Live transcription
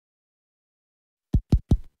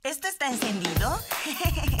¿Esto está encendido?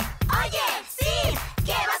 ¡Oye, sí!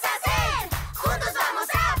 ¿Qué vas a hacer? ¡Juntos vamos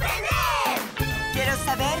a aprender! Quiero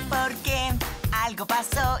saber por qué algo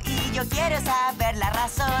pasó y yo quiero saber la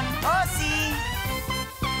razón. ¡Oh, sí!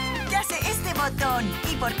 ¿Qué hace este botón?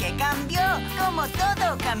 ¿Y por qué cambió? Como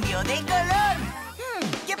todo cambió de color.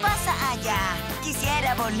 ¿Qué pasa allá?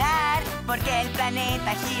 Quisiera volar porque el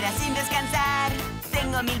planeta gira sin descansar.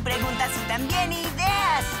 Tengo 1000 preguntas y también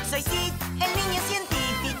ideas. Soy Sid, el niño científico.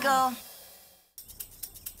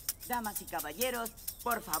 Damas y caballeros,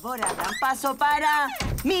 por favor, abran paso para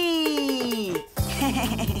mí.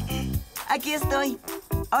 Aquí estoy.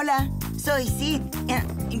 Hola, soy Sid.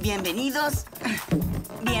 Bienvenidos.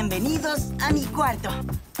 Bienvenidos a mi cuarto.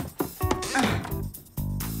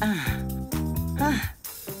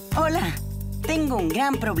 Hola, tengo un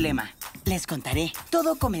gran problema. Les contaré.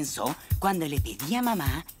 Todo comenzó cuando le pedí a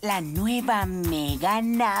mamá la nueva mega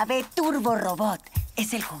nave turbo robot.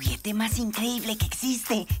 Es el juguete más increíble que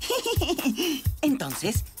existe.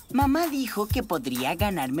 Entonces, mamá dijo que podría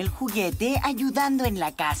ganarme el juguete ayudando en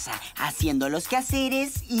la casa, haciendo los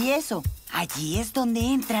quehaceres y eso. Allí es donde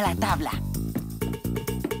entra la tabla.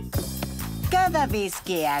 Cada vez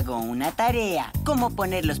que hago una tarea, como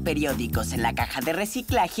poner los periódicos en la caja de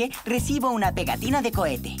reciclaje, recibo una pegatina de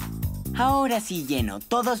cohete. Ahora si lleno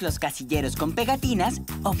todos los casilleros con pegatinas,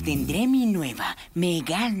 obtendré mi nueva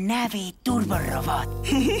mega nave turbo robot.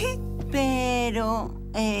 Pero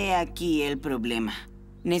he aquí el problema.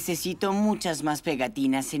 Necesito muchas más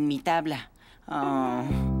pegatinas en mi tabla.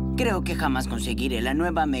 Creo que jamás conseguiré la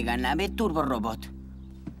nueva mega nave turbo robot.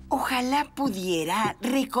 Ojalá pudiera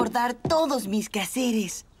recordar todos mis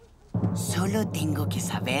quehaceres. Solo tengo que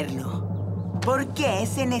saberlo. ¿Por qué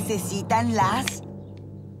se necesitan las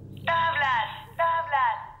tablas?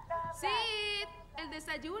 ¡Sí! ¡El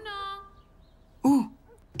desayuno!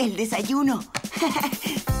 ¡El desayuno!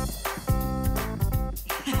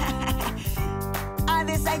 ¡A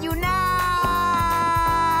desayunar!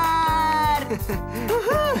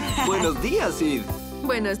 Buenos días, Sid.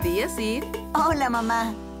 Buenos días, Sid. Hola,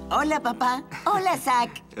 mamá. Hola, papá. Hola,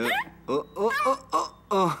 Zack.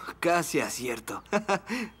 Casi acierto.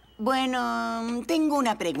 Bueno, tengo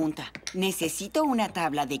una pregunta. ¿Necesito una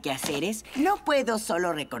tabla de quehaceres? No puedo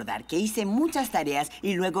solo recordar que hice muchas tareas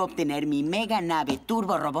y luego obtener mi mega nave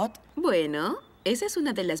turbo robot. Bueno, esa es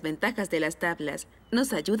una de las ventajas de las tablas.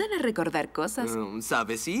 Nos ayudan a recordar cosas.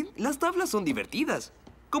 ¿Sabes, Sid? Las tablas son divertidas.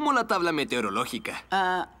 Como la tabla meteorológica.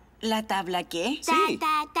 ¿La tabla qué? Sí.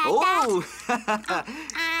 ¡Oh!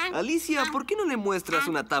 Alicia, ¿por qué no le muestras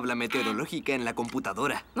una tabla meteorológica en la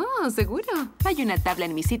computadora? Oh, seguro. Hay una tabla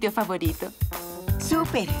en mi sitio favorito.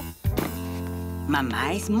 ¡Súper!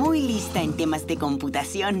 Mamá es muy lista en temas de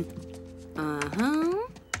computación. Ajá.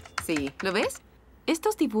 Sí, ¿lo ves?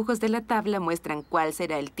 Estos dibujos de la tabla muestran cuál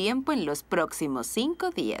será el tiempo en los próximos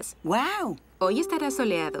 5 días. ¡Guau! Hoy estará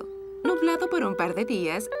soleado, nublado por un par de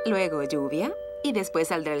días, luego lluvia y después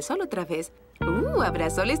saldrá el sol otra vez. Habrá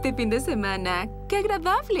sol este fin de semana. ¡Qué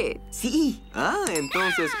agradable! Sí.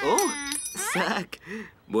 Entonces... Zack.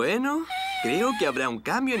 Bueno, creo que habrá un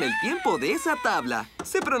cambio en el tiempo de esa tabla.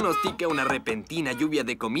 Se pronostica una repentina lluvia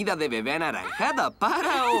de comida de bebé anaranjada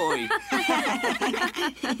para hoy.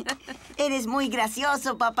 Eres muy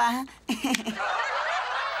gracioso, papá.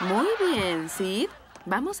 Muy bien, Sid.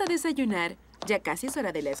 Vamos a desayunar. Ya casi es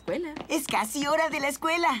hora de la escuela. Es casi hora de la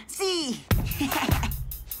escuela. ¡Sí!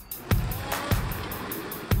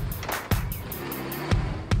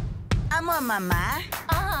 Amo a mamá.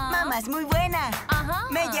 Mamá es muy buena.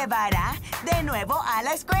 Me llevará de nuevo a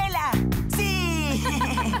la escuela. ¡Sí!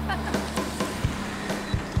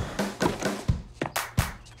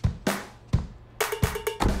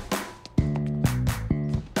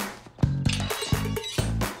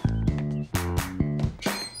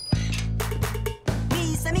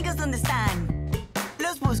 Mis amigos, ¿dónde están?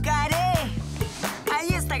 Los buscaré. Ahí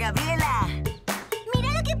está Gabriela.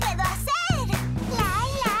 ¡Mira lo que puedo hacer!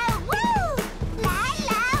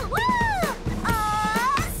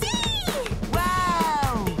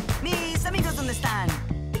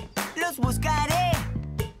 Buscaré.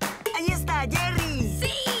 Ahí está Jerry.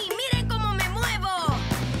 ¡Sí! ¡Miren cómo me muevo!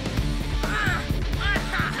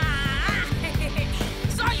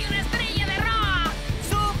 ¡Soy una estrella de rock!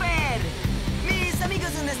 ¡Súper! Mis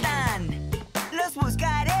amigos, ¿dónde están? Los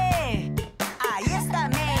buscaré. Ahí está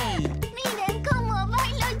May. ¡Miren cómo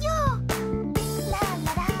bailo yo! ¡La,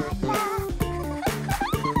 la, la, la!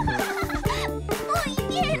 ¡Muy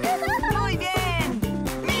bien! ¡Muy bien!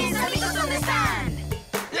 Mis amigos, ¿dónde están?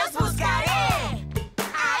 ¡Los buscaré!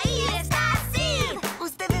 ¡Ahí está Sid!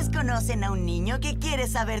 ¿Ustedes conocen a un niño que quiere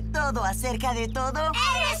saber todo acerca de todo?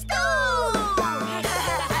 ¡Eres tú!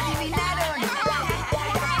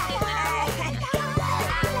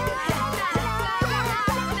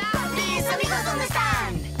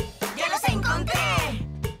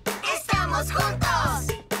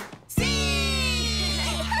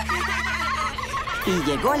 Y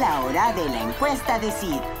llegó la hora de la encuesta de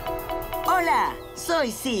Sid. Hola,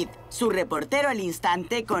 soy Sid, su reportero al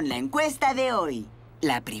instante con la encuesta de hoy.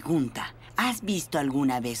 La pregunta, ¿has visto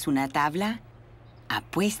alguna vez una tabla?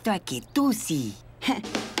 Apuesto a que tú sí.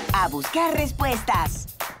 ¡A buscar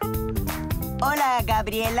respuestas! Hola,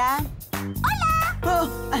 Gabriela.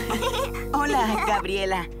 ¡Hola! Hola,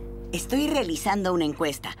 Gabriela. Estoy realizando una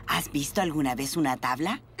encuesta. ¿Has visto alguna vez una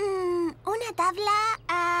tabla? ¿Una tabla?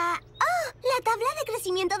 La tabla de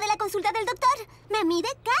crecimiento de la consulta del doctor. Me mide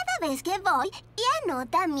cada vez que voy y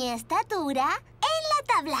anota mi estatura en la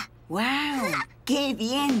tabla. ¡Wow! ¡Qué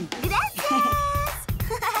bien!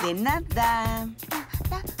 ¡Gracias! De nada.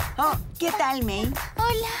 Oh, ¿qué tal, May?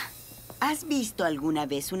 Hola. ¿Has visto alguna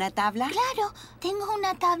vez una tabla? Claro, tengo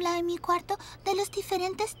una tabla en mi cuarto de los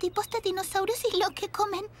diferentes tipos de dinosaurios y lo que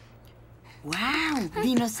comen. ¡Wow!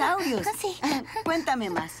 ¡Dinosaurios! Sí. Cuéntame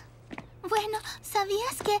más. Bueno,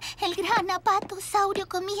 ¿sabías que el gran apatosaurio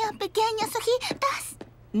comía pequeñas hojitas?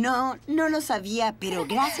 No, no lo sabía, pero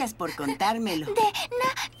gracias por contármelo. De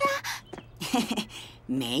nada.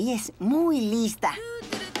 May es muy lista.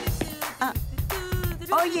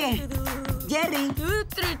 Oye, Jerry,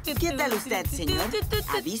 ¿qué tal usted, señor?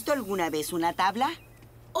 ¿Ha visto alguna vez una tabla?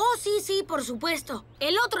 Oh, sí, por supuesto.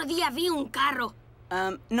 El otro día vi un carro.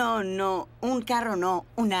 No, un carro no,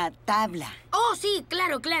 una tabla. Oh, sí,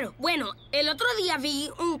 claro. Bueno, el otro día vi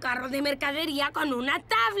un carro de mercadería con una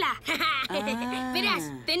tabla. Verás,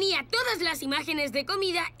 tenía todas las imágenes de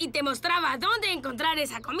comida y te mostraba dónde encontrar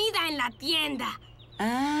esa comida en la tienda.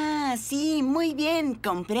 Ah, sí, muy bien,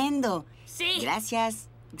 comprendo. Sí. Gracias,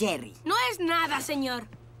 Jerry. No es nada, señor.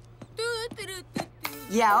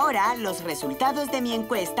 Y ahora, los resultados de mi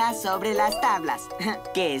encuesta sobre las tablas,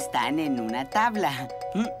 que están en una tabla.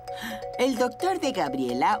 El doctor de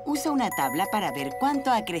Gabriela usa una tabla para ver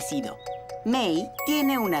cuánto ha crecido. May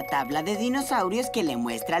tiene una tabla de dinosaurios que le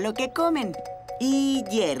muestra lo que comen. Y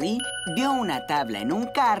Jerry vio una tabla en un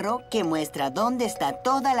carro que muestra dónde está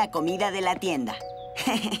toda la comida de la tienda.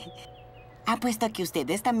 Apuesto a que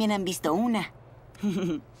ustedes también han visto una.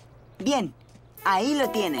 Bien. Ahí lo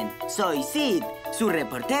tienen. Soy Sid, su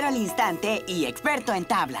reportero al instante y experto en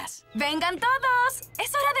tablas. ¡Vengan todos! ¡Es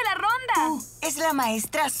hora de la ronda! Es la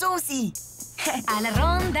maestra Susie. ¡A la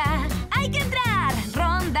ronda! ¡Hay que entrar!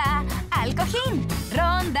 ¡Ronda! ¡Al cojín!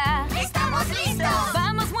 ¡Ronda! ¡Estamos listos!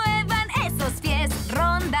 ¡Vamos, muevan esos pies!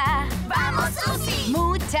 ¡Ronda! ¡Vamos, Susie!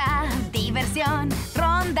 ¡Mucha diversión!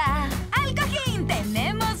 ¡Ronda! ¡Al cojín!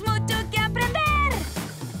 ¡Tenemos mucho que aprender!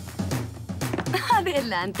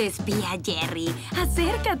 Adelante, espía Jerry.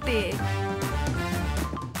 ¡Acércate!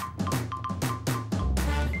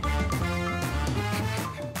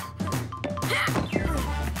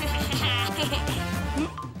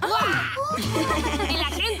 El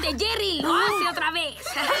agente Jerry lo hace otra vez.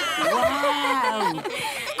 ¡Wow!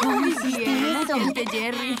 ¿Cómo hiciste eso? Agente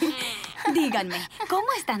Jerry. Díganme, ¿cómo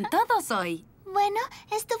están todos hoy? Bueno,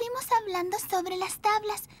 estuvimos hablando sobre las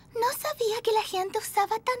tablas. No sabía que la gente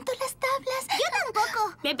usaba tanto las tablas. Yo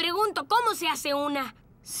tampoco. Me pregunto, ¿cómo se hace una?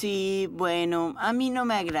 Sí, bueno, a mí no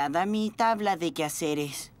me agrada mi tabla de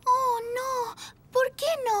quehaceres. Oh, no. ¿Por qué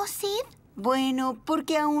no, Sid? Bueno,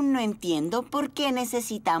 porque aún no entiendo por qué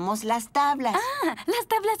necesitamos las tablas. Las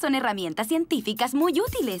tablas son herramientas científicas muy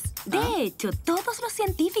útiles. De hecho, todos los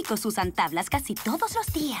científicos usan tablas casi todos los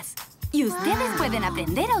días. Y ustedes pueden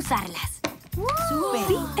aprender a usarlas. ¡Súper!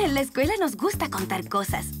 Sí, en la escuela nos gusta contar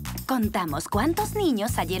cosas. Contamos cuántos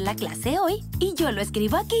niños hay en la clase hoy y yo lo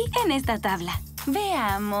escribo aquí en esta tabla.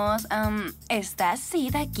 Veamos, ¿está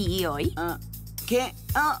Sid aquí hoy? ¿Qué?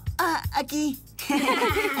 Aquí.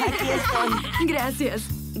 Aquí estoy. Gracias.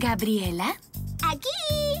 ¿Gabriela?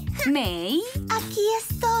 Aquí. ¿May? Aquí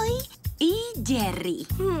estoy. Y Jerry.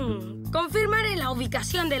 Confirmaré la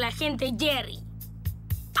ubicación del agente Jerry.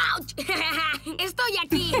 ¡Auch! ¡Estoy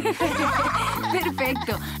aquí!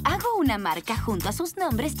 Perfecto. Hago una marca junto a sus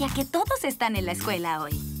nombres ya que todos están en la escuela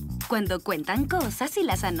hoy. Cuando cuentan cosas y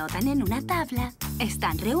las anotan en una tabla,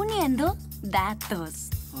 están reuniendo datos.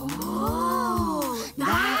 ¡Oh!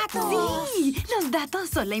 ¡Datos! Sí, los datos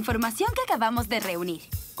son la información que acabamos de reunir.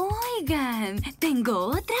 Oigan, tengo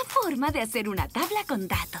otra forma de hacer una tabla con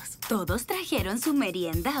datos. ¿Todos trajeron su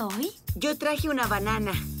merienda hoy? Yo traje una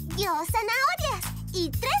banana. Yo zanahorias. Y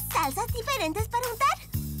 3 salsas diferentes para untar.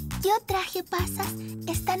 Yo traje pasas.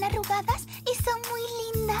 Están arrugadas y son muy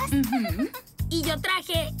lindas. Y yo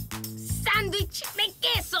traje sándwich de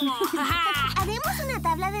queso. ¿Haremos una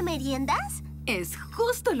tabla de meriendas? Es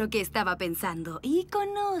justo lo que estaba pensando. Y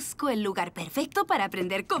conozco el lugar perfecto para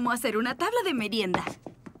aprender cómo hacer una tabla de merienda.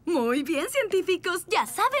 Muy bien, científicos. Ya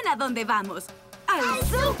saben a dónde vamos. ¡Al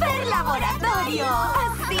superlaboratorio!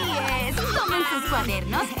 ¡Así es! ¡Comencemos! sus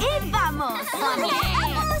cuadernos y ¡vamos!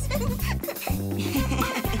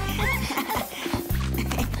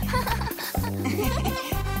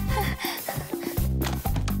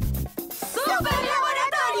 ¡Super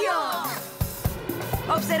laboratorio!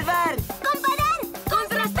 Observar. ¡Comparar!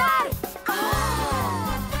 ¡Contrastar!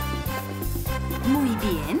 Muy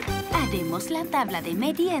bien. Haremos la tabla de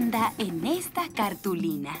merienda en esta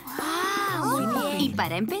cartulina. Muy bien. Y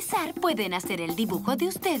para empezar, pueden hacer el dibujo de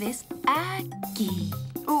ustedes aquí.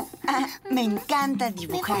 Me encanta Me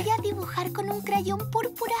dibujar. voy a dibujar con un crayón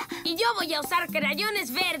púrpura. Y yo voy a usar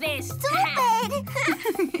crayones verdes. ¡Súper!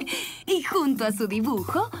 Y junto a su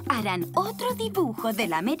dibujo, harán otro dibujo de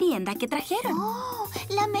la merienda que trajeron. Oh,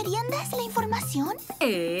 ¿la merienda es la información?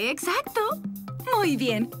 ¡Exacto! Muy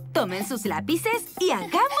bien. Tomen sus lápices y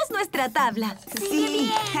hagamos nuestra tabla.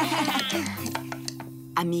 Sí.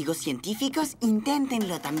 Amigos científicos,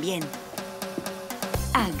 inténtenlo también.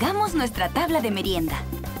 Hagamos nuestra tabla de merienda.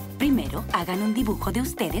 Primero, hagan un dibujo de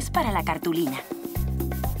ustedes para la cartulina.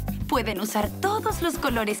 Pueden usar todos los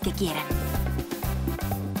colores que quieran.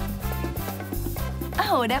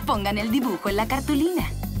 Ahora pongan el dibujo en la cartulina.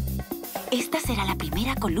 Esta será la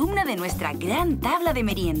primera columna de nuestra gran tabla de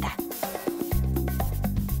merienda.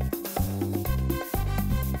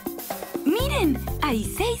 ¡Miren! Hay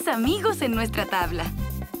 6 amigos en nuestra tabla.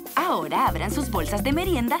 Ahora abran sus bolsas de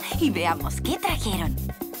merienda y veamos qué trajeron.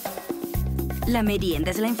 La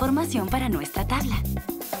merienda es la información para nuestra tabla.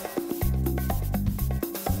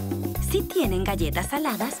 Si tienen galletas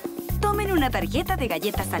saladas, tomen una tarjeta de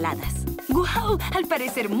galletas saladas. ¡Guau! Al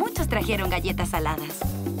parecer muchos trajeron galletas saladas.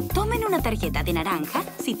 Tomen una tarjeta de naranja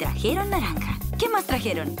si trajeron naranja. ¿Qué más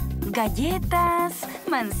trajeron? Galletas,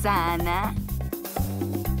 manzana.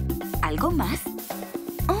 ¿Algo más?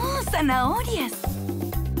 ¡Oh, zanahorias!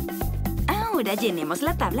 Ahora llenemos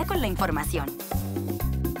la tabla con la información.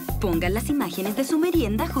 Pongan las imágenes de su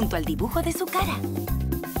merienda junto al dibujo de su cara.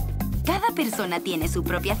 Cada persona tiene su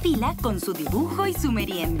propia fila con su dibujo y su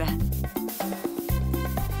merienda.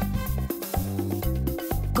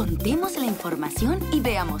 Contemos la información y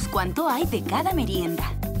veamos cuánto hay de cada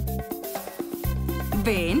merienda.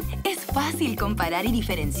 ¿Ven? Es fácil comparar y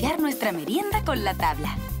diferenciar nuestra merienda con la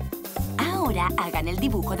tabla. Ahora hagan el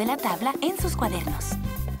dibujo de la tabla en sus cuadernos.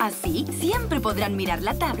 Así, siempre podrán mirar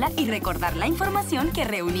la tabla y recordar la información que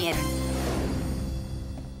reunieron.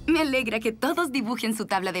 Me alegra que todos dibujen su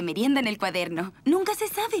tabla de merienda en el cuaderno. Nunca se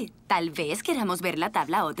sabe. Tal vez queramos ver la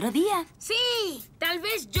tabla otro día. Sí, tal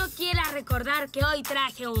vez yo quiera recordar que hoy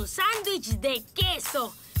traje un sándwich de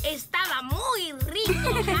queso. Estaba muy rico.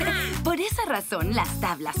 Por esa razón, las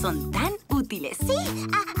tablas son tan útiles. Sí,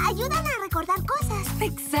 ayudan a recordar cosas.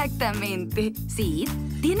 Exactamente. Sid,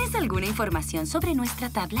 ¿tienes alguna información sobre nuestra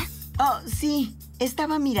tabla? Oh, sí.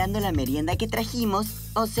 Estaba mirando la merienda que trajimos,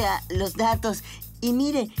 o sea, los datos. Y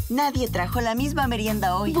mire, nadie trajo la misma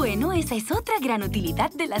merienda hoy. Bueno, esa es otra gran utilidad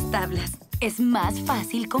de las tablas. Es más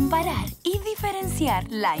fácil comparar y diferenciar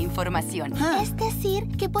la información. Es decir,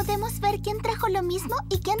 que podemos ver quién trajo lo mismo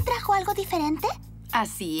y quién trajo algo diferente.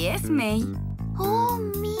 Así es, May. Oh,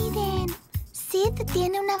 miren. Sid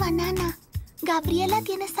tiene una banana. Gabriela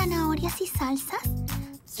tiene zanahorias y salsas.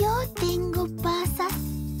 Yo tengo pasas.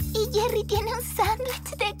 Y Jerry tiene un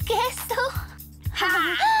sándwich de queso.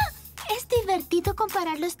 Es divertido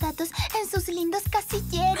comparar los datos en sus lindos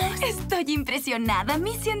casilleros. Estoy impresionada.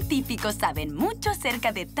 Mis científicos saben mucho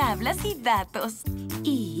acerca de tablas y datos.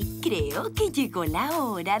 Y creo que llegó la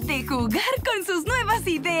hora de jugar con sus nuevas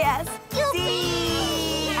ideas.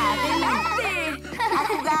 ¡Sí! ¡Adelante! ¡A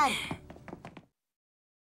jugar!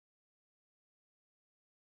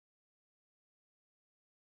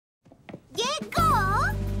 ¡Llegó!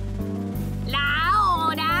 La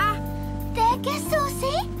hora. ¿De qué,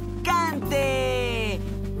 Susie? ¡Cante!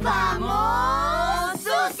 ¡Vamos,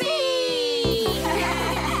 ¡Susi!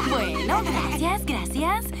 Bueno,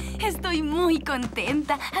 gracias. Estoy muy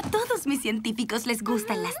contenta. A todos mis científicos les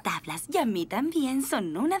gustan las tablas. Y a mí también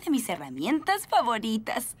son una de mis herramientas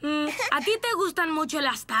favoritas. ¿A ti te gustan mucho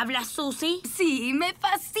las tablas, Susi? Sí, me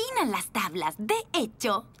fascinan las tablas. De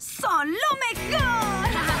hecho, son lo mejor.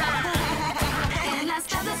 En las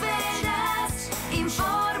tablas verás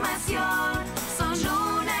información. Son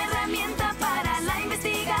una herramienta para la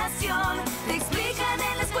investigación. Te explican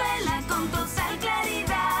en la escuela con total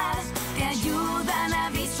claridad. Te ayudan a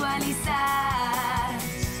visualizar.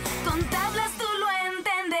 Con tablas tú lo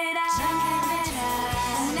entenderás.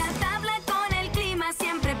 Una tabla con el clima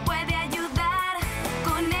siempre puede ayudar.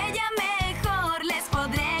 Con ella mejor les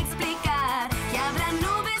podré explicar que habrá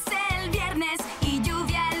nubes el viernes y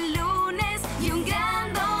lluvia el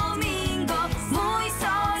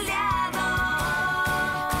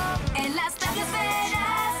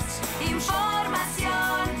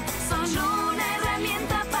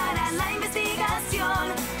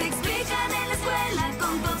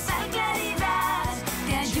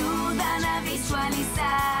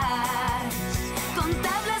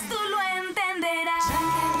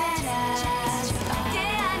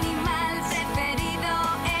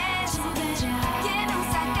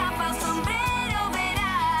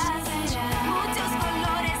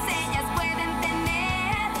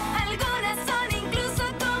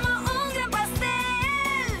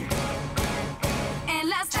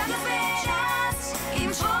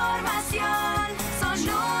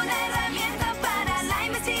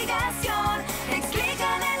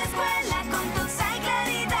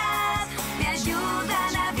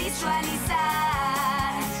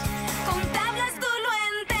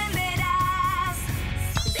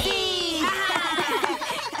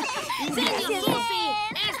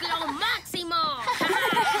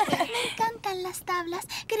tablas.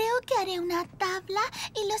 Creo que haré una tabla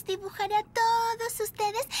y los dibujaré a todos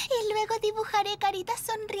ustedes. Y luego dibujaré caritas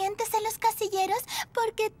sonrientes en los casilleros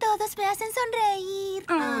porque todos me hacen sonreír.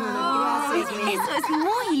 Eso es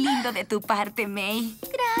muy lindo de tu parte, May.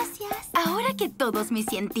 Gracias. Ahora que todos mis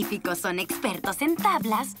científicos son expertos en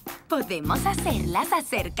tablas, podemos hacerlas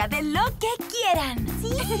acerca de lo que quieran.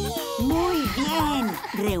 Sí. Muy bien.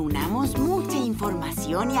 Reunamos mucha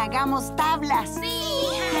información y hagamos tablas. ¡Sí!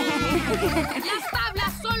 ¡Las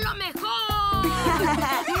tablas son lo mejor!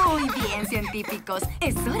 Muy bien, científicos.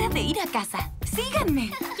 Es hora de ir a casa.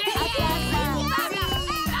 Síganme.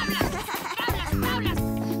 ¡Tablas!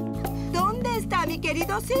 ¿Dónde está mi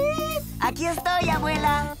querido Sid? Aquí estoy,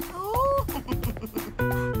 abuela.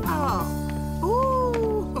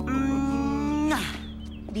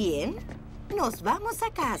 Bien, nos vamos a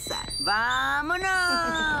casa.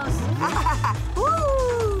 ¡Vámonos!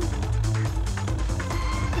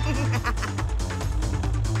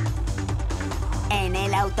 En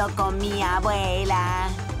el auto con mi abuela.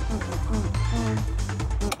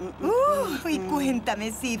 Y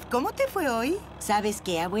cuéntame, Sid, ¿cómo te fue hoy? ¿Sabes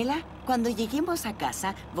qué, abuela? Cuando lleguemos a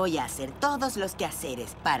casa, voy a hacer todos los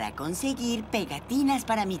quehaceres para conseguir pegatinas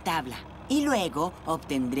para mi tabla. Y luego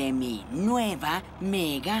obtendré mi nueva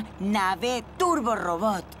mega nave turbo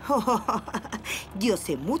robot. Yo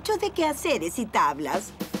sé mucho de quehaceres y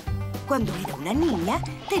tablas. Cuando era una niña,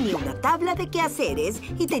 tenía una tabla de quehaceres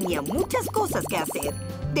y tenía muchas cosas que hacer.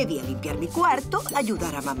 Debía limpiar mi cuarto,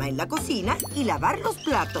 ayudar a mamá en la cocina y lavar los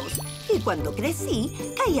platos. Y cuando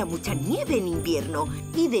crecí, caía mucha nieve en invierno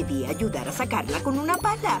y debía ayudar a sacarla con una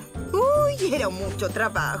pala. ¡Uy! Era mucho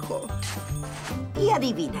trabajo. Y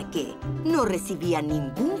adivina qué, no recibía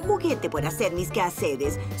ningún juguete por hacer mis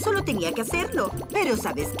quehaceres. Solo tenía que hacerlo. Pero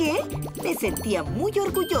 ¿sabes qué? Me sentía muy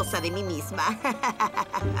orgullosa de mí misma.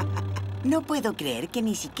 No puedo creer que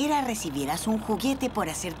ni siquiera recibieras un juguete por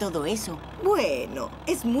hacer todo eso. Bueno,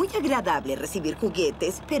 es muy agradable recibir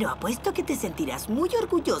juguetes, pero apuesto que te sentirás muy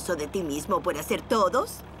orgulloso de ti mismo por hacer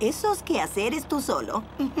todos esos quehaceres tú solo.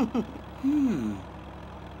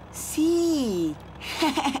 Sí.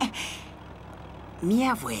 Mi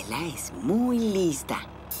abuela es muy lista.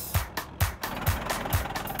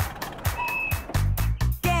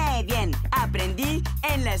 ¡Qué bien! Aprendí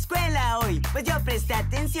en la escuela hoy. Pues yo presté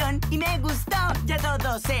atención y me gustó. Ya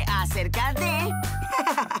todo sé acerca de...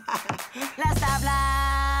 ¡las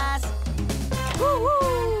tablas!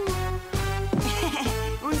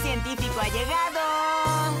 ¡Un científico ha llegado!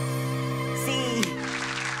 ¡Sí!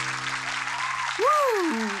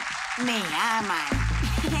 ¡Me aman!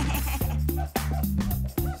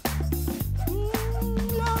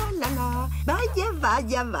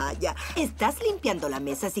 Vaya. Estás limpiando la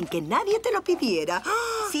mesa sin que nadie te lo pidiera.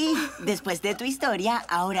 Sí, después de tu historia,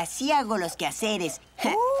 ahora sí hago los quehaceres.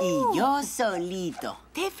 Y yo solito.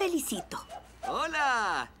 Te felicito.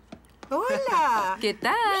 ¡Hola! ¡Hola! ¿Qué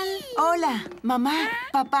tal? Hola, mamá,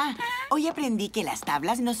 papá. Hoy aprendí que las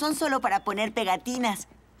tablas no son solo para poner pegatinas.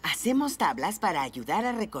 Hacemos tablas para ayudar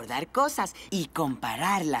a recordar cosas y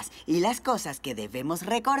compararlas. Y las cosas que debemos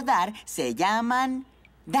recordar se llaman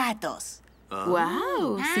datos.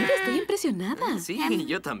 ¡Wow! Sí, estoy impresionada. Sí,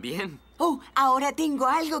 yo también. Ahora tengo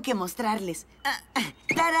algo que mostrarles.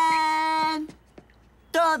 ¡Tarán!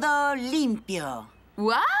 Todo limpio.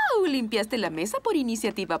 ¡Wow! Limpiaste la mesa por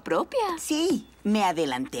iniciativa propia. Sí, me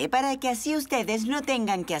adelanté para que así ustedes no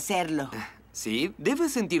tengan que hacerlo. Sí,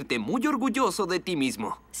 debes sentirte muy orgulloso de ti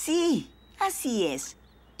mismo. Sí, así es.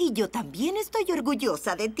 Y yo también estoy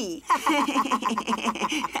orgullosa de ti.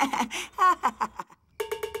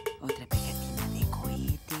 Otra pegatina de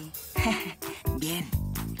cohete. Bien.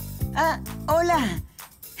 ¡Hola!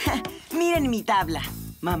 Miren mi tabla.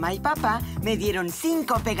 Mamá y papá me dieron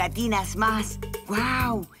 5 pegatinas más.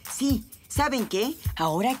 ¡Guau! Sí, ¿saben qué?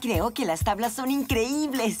 Ahora creo que las tablas son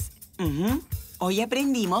increíbles. Hoy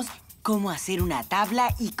aprendimos cómo hacer una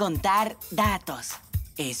tabla y contar datos.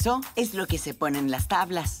 Eso es lo que se pone en las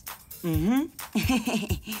tablas.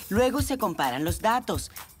 Luego se comparan los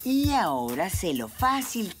datos. Y ahora sé lo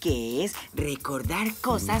fácil que es recordar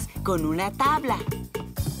cosas con una tabla.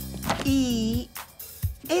 Y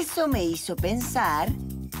eso me hizo pensar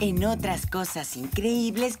en otras cosas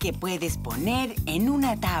increíbles que puedes poner en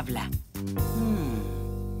una tabla.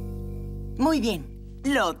 Muy bien,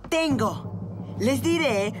 lo tengo. Les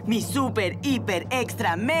diré mi super, hiper,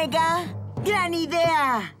 extra, mega... ¡gran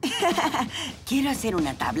idea! Quiero hacer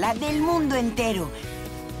una tabla del mundo entero.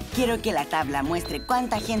 Quiero que la tabla muestre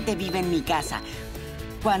cuánta gente vive en mi casa,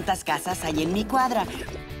 cuántas casas hay en mi cuadra,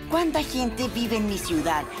 ¿Cuánta gente vive en mi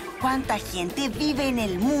ciudad? ¿Cuánta gente vive en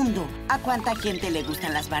el mundo? ¿A cuánta gente le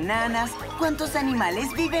gustan las bananas? ¿Cuántos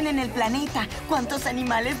animales viven en el planeta? ¿Cuántos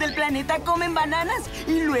animales del planeta comen bananas?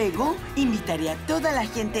 Y luego invitaré a toda la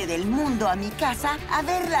gente del mundo a mi casa a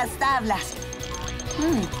ver las tablas.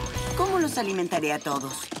 ¿Cómo los alimentaré a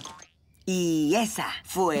todos? Y esa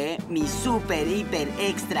fue mi super, hiper,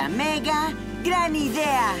 extra, mega, gran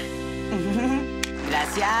idea.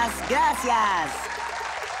 Gracias, gracias.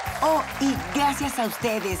 Oh, y gracias a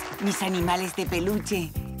ustedes, mis animales de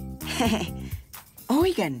peluche.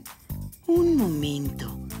 Oigan, un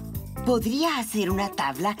momento. ¿Podría hacer una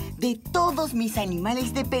tabla de todos mis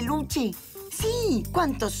animales de peluche? Sí,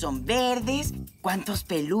 ¿cuántos son verdes? ¿Cuántos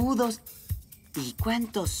peludos? ¿Y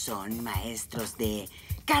cuántos son maestros de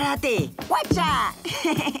karate? ¡Guacha!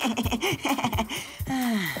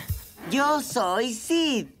 Yo soy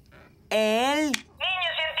Sid, el...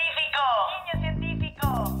 ¡Niño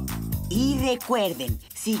científico! Y recuerden,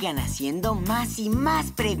 sigan haciendo más y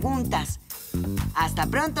más preguntas. ¡Hasta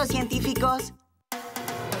pronto, científicos!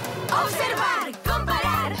 Observar,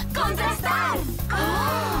 comparar, contrastar.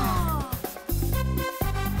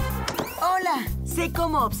 ¡Hola! Sé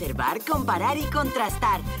cómo observar, comparar y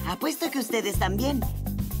contrastar. Apuesto que ustedes también.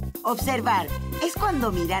 Observar es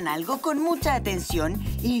cuando miran algo con mucha atención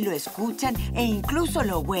y lo escuchan e incluso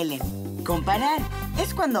lo huelen. Comparar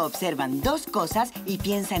es cuando observan dos cosas y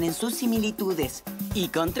piensan en sus similitudes. Y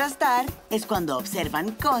contrastar es cuando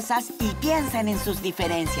observan cosas y piensan en sus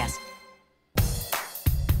diferencias.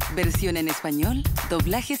 Versión en español,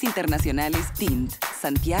 Doblajes Internacionales TINT,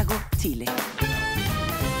 Santiago, Chile.